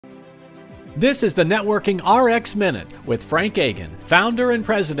This is the Networking RX Minute with Frank Agan, founder and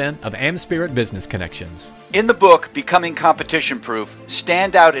president of AmSpirit Business Connections. In the book, Becoming Competition Proof,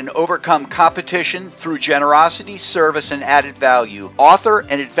 stand out and overcome competition through generosity, service, and added value. Author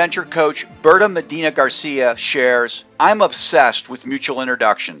and adventure coach Berta Medina Garcia shares, I'm obsessed with mutual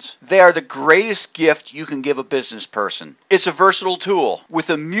introductions. They are the greatest gift you can give a business person. It's a versatile tool.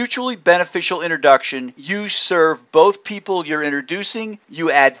 With a mutually beneficial introduction, you serve both people you're introducing, you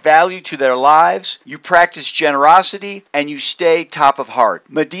add value to their lives, you practice generosity, and you stay top of heart.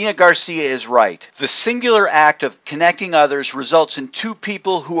 Medina Garcia is right. The singular act of connecting others results in two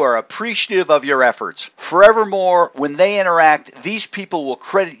people who are appreciative of your efforts. Forevermore, when they interact, these people will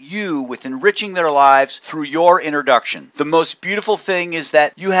credit you with enriching their lives through your introduction. The most beautiful thing is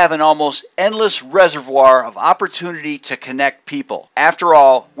that you have an almost endless reservoir of opportunity to connect people. After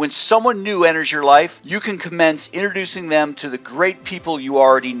all, when someone new enters your life, you can commence introducing them to the great people you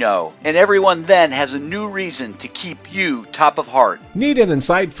already know. And everyone then has a new reason to keep you top of heart. Need an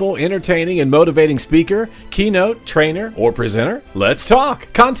insightful, entertaining, and motivating speaker, keynote, trainer, or presenter? Let's talk.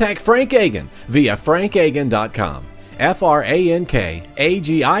 Contact Frank Agan via frankagan.com.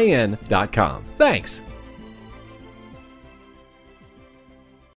 FrankAgin.com. Thanks.